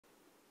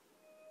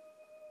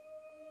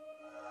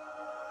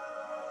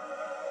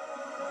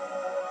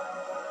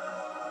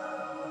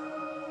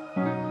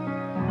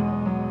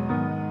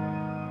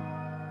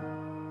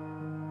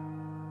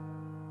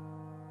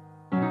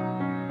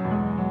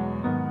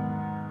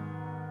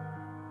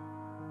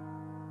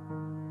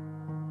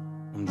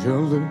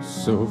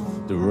jealous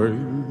of the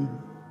rain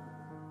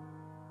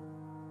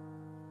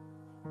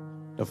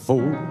that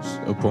falls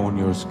upon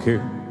your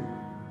skin.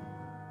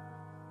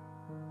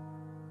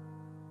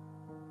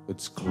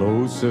 It's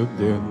closer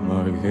than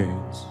my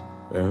hands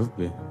have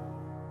been.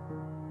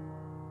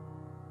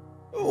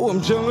 Oh,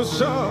 I'm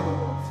jealous of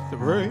the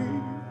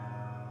rain.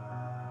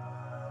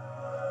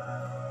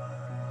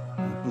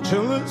 I'm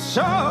jealous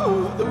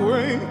of the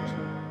wind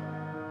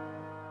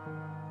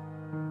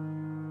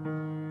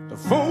that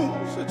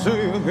falls into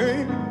your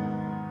hand.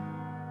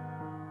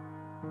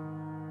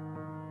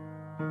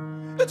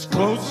 It's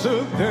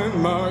closer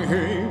than my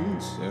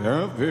hands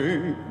have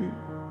been.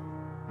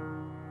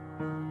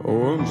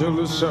 Oh, I'm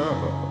jealous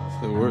of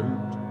the wind.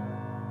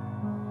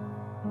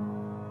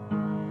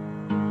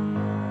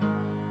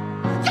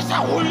 Yes,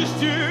 I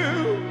wished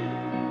you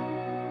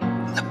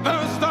the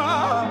best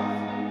of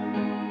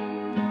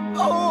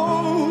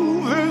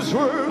all this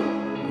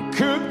world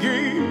could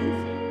give.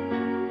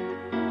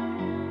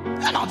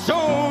 And I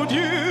told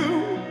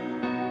you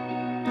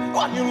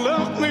when you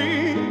left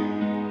me,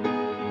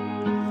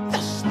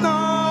 there's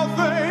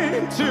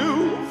nothing to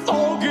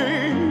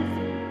forgive.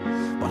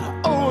 But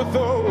I always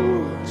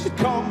thought you'd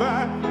come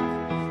back,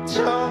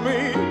 tell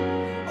me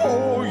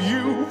all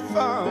you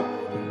found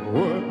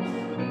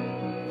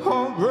was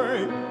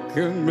heartbreak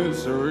and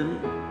misery.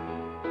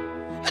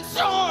 It's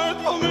hard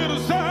for me to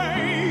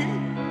say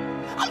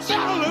I'm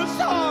jealous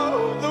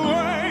of the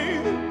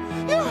way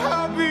you're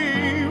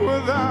happy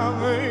without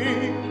me.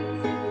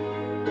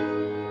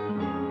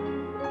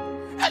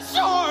 It's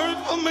hard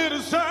for me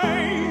to say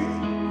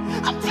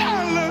I'm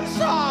jealous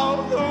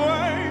of the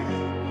way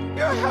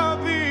you're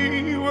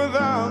happy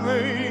without me.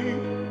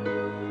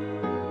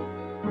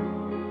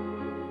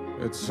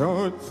 It's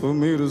hard for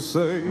me to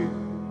say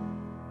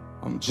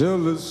I'm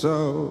jealous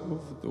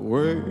of the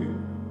way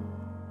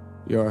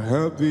you're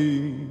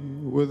happy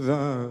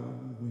without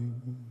me.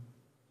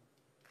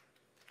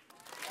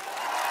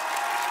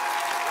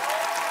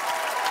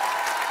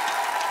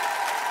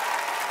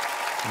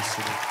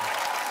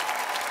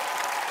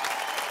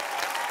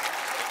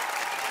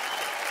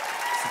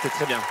 C'était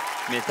très bien,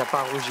 mais t'as pas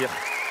à rougir.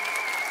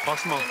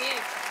 Franchement,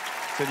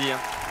 je te dis. Hein.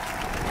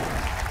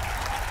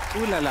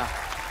 Ouh là là.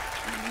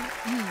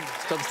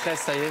 Stop stress,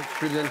 ça y est,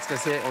 plus besoin de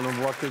stresser, on en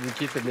voit que du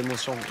kiff et de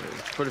l'émotion.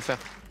 Tu peux le faire.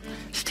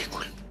 C'était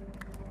cool.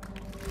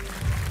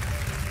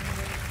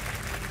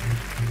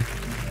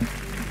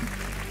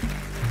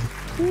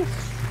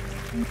 Ouf.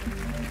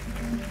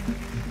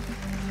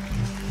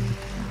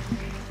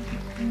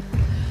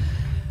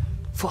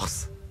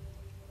 Force.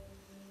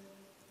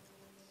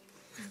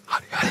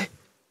 Allez, allez.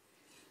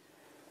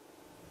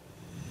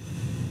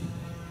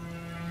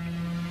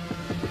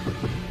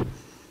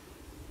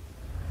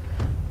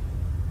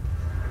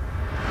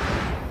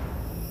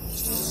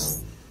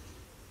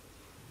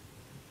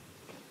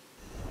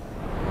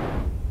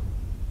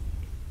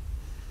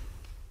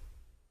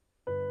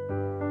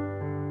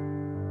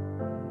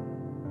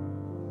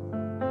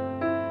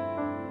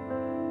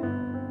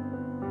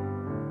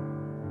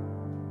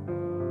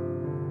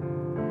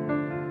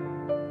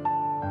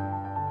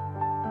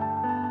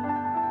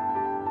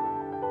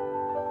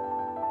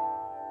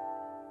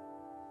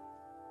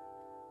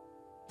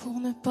 Pour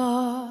ne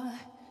pas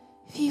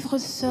vivre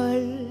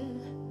seul,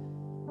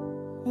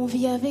 on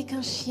vit avec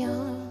un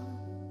chien,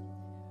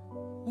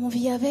 on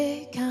vit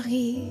avec un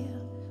rire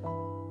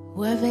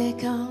ou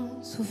avec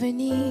un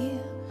souvenir.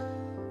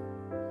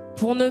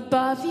 Pour ne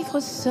pas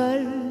vivre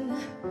seul,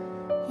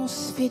 on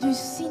se fait du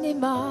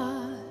cinéma,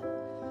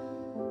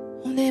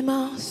 on aime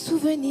un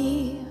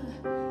souvenir,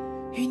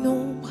 une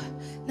ombre,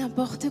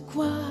 n'importe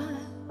quoi.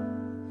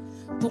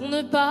 Pour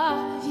ne pas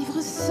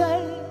vivre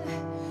seul,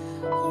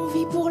 on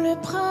vit pour le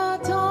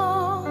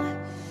printemps,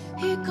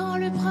 et quand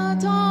le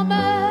printemps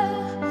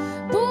meurt,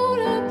 pour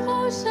le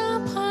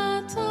prochain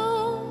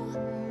printemps.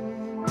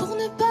 Pour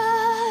ne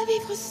pas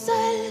vivre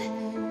seul,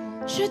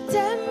 je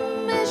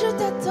t'aime et je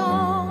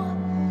t'attends,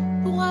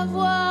 pour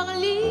avoir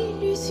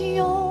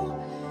l'illusion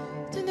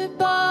de ne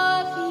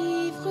pas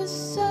vivre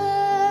seul.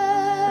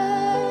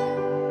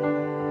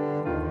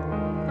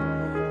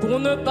 Pour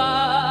ne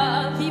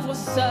pas vivre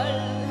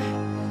seul,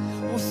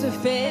 on se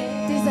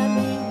fait des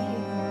amis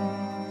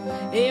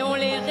et on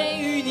les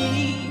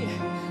réunit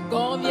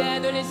quand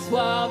viennent les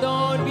soirs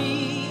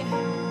d'ennui.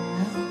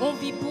 On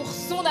vit pour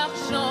son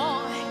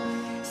argent,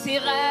 ses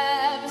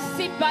rêves,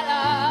 ses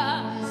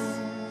palaces,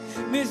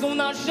 mais on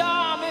n'a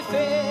jamais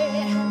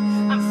fait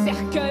un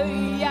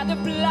cercueil à 2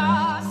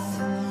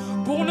 places.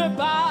 Pour ne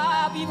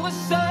pas vivre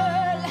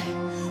seul,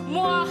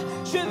 moi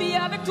je vis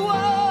avec toi,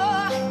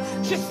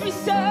 je suis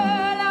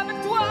seule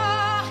avec toi,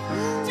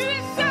 tu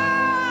es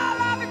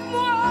seul avec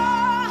moi.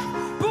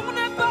 Pour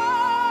ne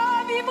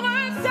pas vivre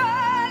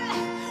seul,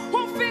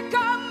 on fait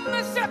comme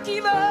ceux qui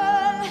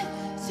veulent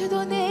se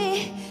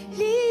donner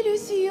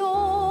l'illusion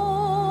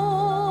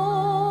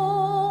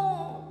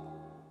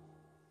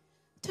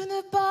de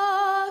ne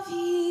pas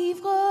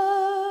vivre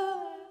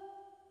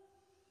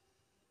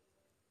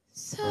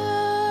seul.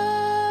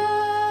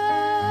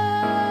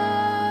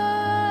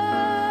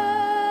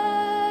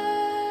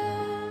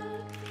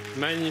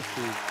 Magnifique.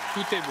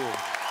 Tout est beau.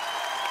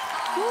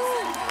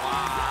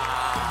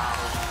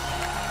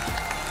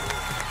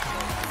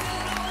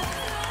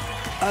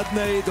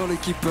 Adnae dans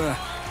l'équipe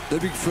de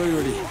Bigflo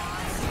Oli.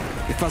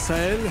 Et face à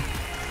elle,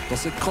 dans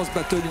cette cross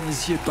battle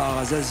initiée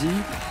par Zazie,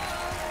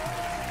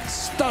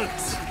 Stolt.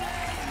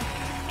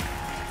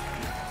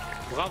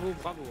 Bravo,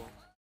 bravo.